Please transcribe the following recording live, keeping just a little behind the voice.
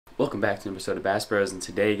Welcome back to an episode of Bass Bros, and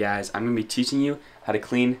today guys I'm going to be teaching you how to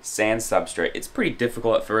clean sand substrate. It's pretty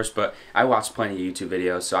difficult at first, but I watched plenty of YouTube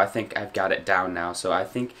videos, so I think I've got it down now. So I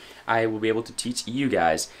think I will be able to teach you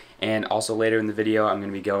guys. And also later in the video I'm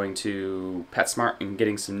going to be going to PetSmart and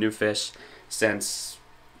getting some new fish, since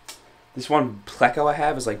this one pleco I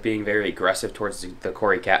have is like being very aggressive towards the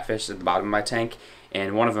Cory catfish at the bottom of my tank.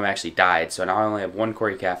 And one of them actually died, so now I only have one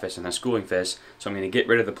Cory catfish and a schooling fish, so I'm going to get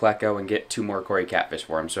rid of the pleco and get 2 more Cory catfish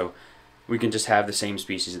for him, so we can just have the same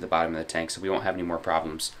species at the bottom of the tank, so we won't have any more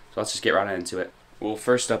problems. So let's just get right into it. Well,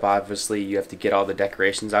 first up, obviously, you have to get all the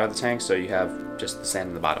decorations out of the tank, so you have just the sand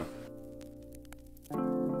in the bottom.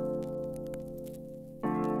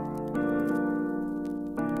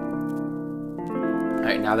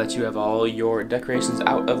 Alright, now that you have all your decorations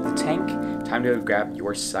out of the tank, time to grab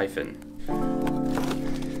your siphon.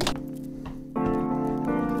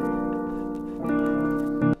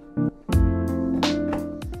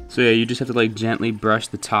 So yeah, you just have to like gently brush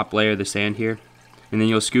the top layer of the sand here, and then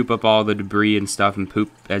you'll scoop up all the debris and stuff and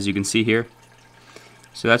poop, as you can see here.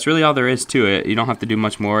 So that's really all there is to it. You don't have to do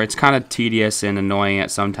much more. It's kind of tedious and annoying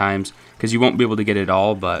at sometimes because you won't be able to get it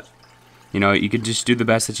all, but you know, you can just do the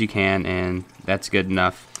best that you can, and that's good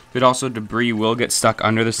enough. But also, debris will get stuck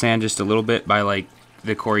under the sand just a little bit by like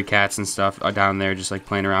the Cory cats and stuff down there just like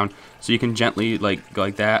playing around. So you can gently like go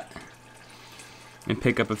like that and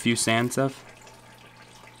pick up a few sand stuff.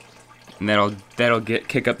 And that'll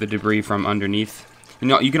kick up the debris from underneath.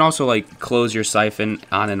 And you can also like close your siphon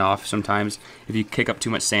on and off sometimes. If you kick up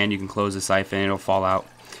too much sand, you can close the siphon and it'll fall out.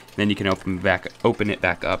 Then you can open it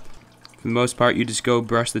back up. For the most part, you just go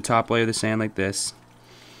brush the top layer of the sand like this,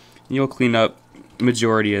 and you'll clean up the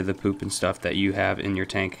majority of the poop and stuff that you have in your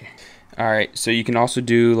tank. Alright, so you can also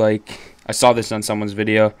do, like, I saw this on someone's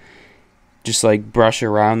video, just like brush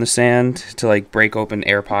around the sand to like break open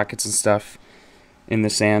air pockets and stuff in the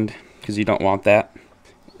sand, because you don't want that.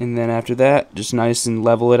 And then after that, just nice and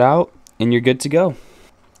level it out, and you're good to go.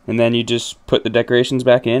 And then you just put the decorations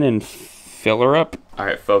back in and fill her up.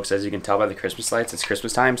 Alright folks, as you can tell by the Christmas lights, it's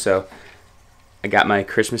Christmas time, so I got my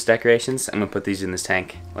Christmas decorations. I'm going to put these in this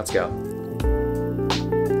tank. Let's go.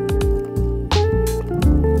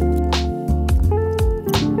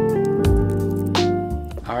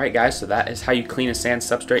 Alright guys, so that is how you clean a sand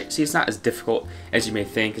substrate. See, it's not as difficult as you may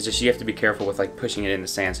think. It's just you have to be careful with like pushing it in the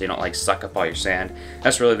sand so you don't like suck up all your sand.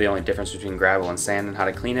 That's really the only difference between gravel and sand and how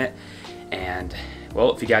to clean it. And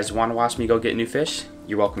well, if you guys want to watch me go get new fish,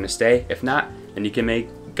 you're welcome to stay. If not, then you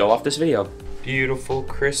can go off this video. Beautiful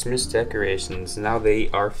Christmas decorations. Now they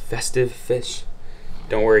are festive fish.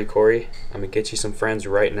 Don't worry, Cory. I'm gonna get you some friends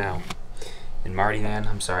right now. And Marty, man,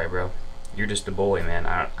 I'm sorry, bro. You're just a bully,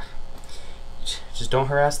 man. Just don't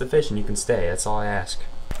harass the fish and you can stay. That's all I ask.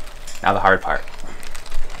 Now the hard part.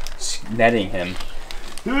 Netting him.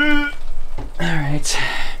 Alright.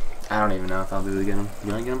 I don't even know if I'll be able to get him.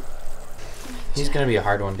 You want to get him? He's going to be a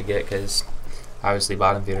hard one to get because obviously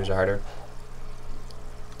bottom feeders are harder.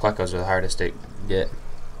 Plecos are the hardest to get.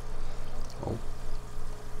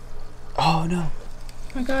 Oh no.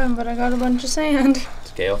 I got him, but I got a bunch of sand.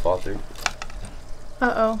 Scale fall through.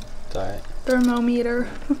 Uh-oh. It's alright. Thermometer.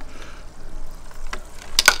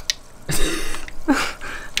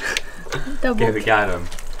 Double. Okay, we got him.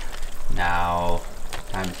 Now,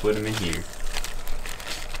 time to put him in here.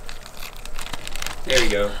 There we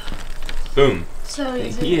go. Boom. So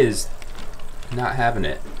he is not having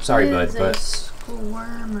it. Sorry, bud, but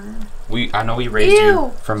squirmer. I know we raised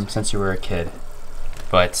you since you were a kid,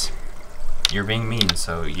 but you're being mean,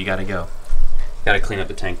 so you gotta go. Gotta clean up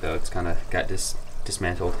the tank though. It's kind of got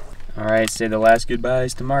dismantled. All right, say the last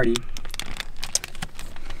goodbyes to Marty.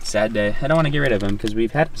 Sad day. I don't want to get rid of him because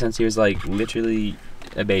we've had him since he was like literally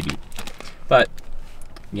a baby. But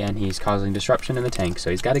again, he's causing disruption in the tank, so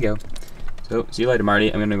he's got to go. So see you later,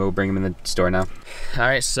 Marty. I'm gonna go bring him in the store now. All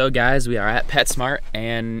right, so guys, we are at PetSmart,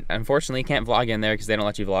 and unfortunately, can't vlog in there because they don't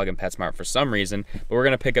let you vlog in PetSmart for some reason. But we're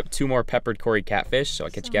gonna pick up 2 more peppered Cory catfish. So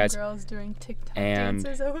I'll catch you guys. Girls doing TikTok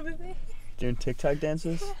dances over there. Doing TikTok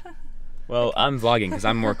dances? Well, I'm vlogging because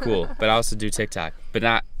I'm more cool, but I also do TikTok, but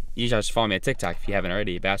not. You should just follow me at TikTok if you haven't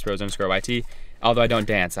already, BassBros_YT. Although I don't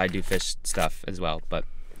dance, I do fish stuff as well. But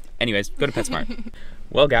anyways, go to PetSmart.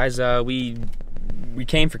 Well, guys, we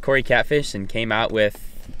came for Cory catfish and came out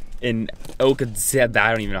with an okadzeb,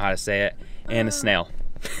 I don't even know how to say it, and a snail.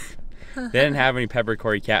 They didn't have any peppered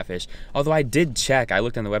Cory catfish. Although I did check, I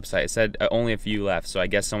looked on the website, it said only a few left, so I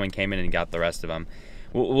guess someone came in and got the rest of them.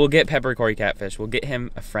 We'll get peppered Cory catfish. We'll get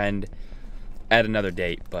him a friend at another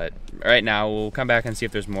date, but right now we'll come back and see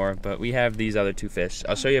if there's more. But we have these other 2 fish.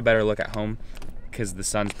 I'll show you a better look at home because the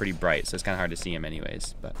sun's pretty bright, so it's kind of hard to see them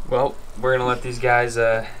anyways. But well, we're gonna let these guys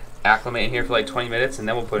acclimate in here for like 20 minutes, and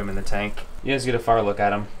then we'll put them in the tank. You guys get a far look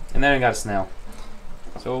at them, and then we got a snail.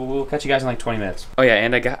 So we'll catch you guys in like 20 minutes. Oh yeah,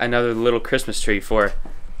 and I got another little Christmas tree for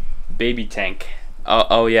baby tank.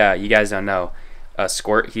 Oh yeah, you guys don't know.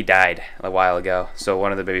 Squirt, he died a while ago, so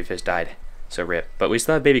one of the baby fish died. So rip. But we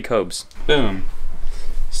still have baby cobes. Boom.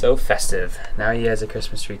 So festive. Now he has a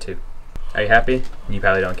Christmas tree too. Are you happy? You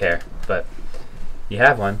probably don't care, but you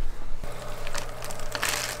have one.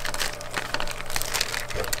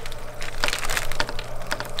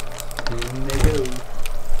 In they go.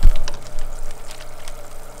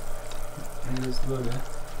 And there's the little guy.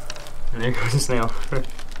 And there goes the snail.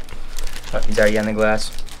 Oh, he's already on the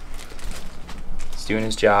glass. He's doing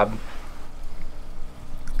his job.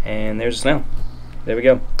 And there's a snail. There we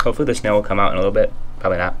go. Hopefully the snail will come out in a little bit.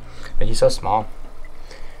 Probably not. But he's so small.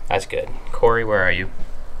 That's good. Corey, where are you?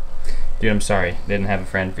 Dude, I'm sorry. Didn't have a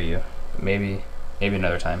friend for you. Maybe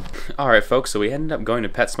another time. Alright folks, so we ended up going to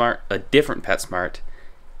PetSmart, a different PetSmart,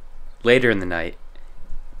 later in the night,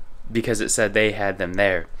 because it said they had them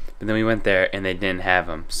there. But then we went there and they didn't have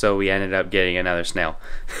them. So we ended up getting another snail.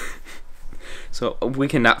 So we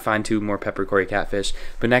cannot find 2 more pepper Corey catfish.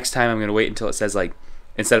 But next time I'm going to wait until it says, like,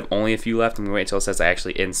 instead of only a few left, I'm going to wait until it says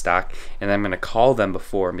actually in stock. And then I'm going to call them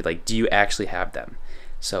before and be like, do you actually have them?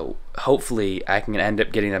 So hopefully I can end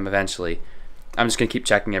up getting them eventually. I'm just going to keep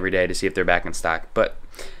checking every day to see if they're back in stock. But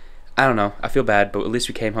I don't know. I feel bad, but at least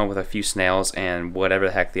we came home with a few snails and whatever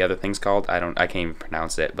the heck the other thing's called. I can't even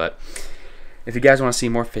pronounce it. But if you guys want to see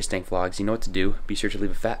more fish tank vlogs, you know what to do. Be sure to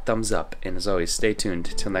leave a fat thumbs up. And as always, stay tuned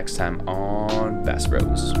till next time on Bass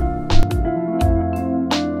Bros.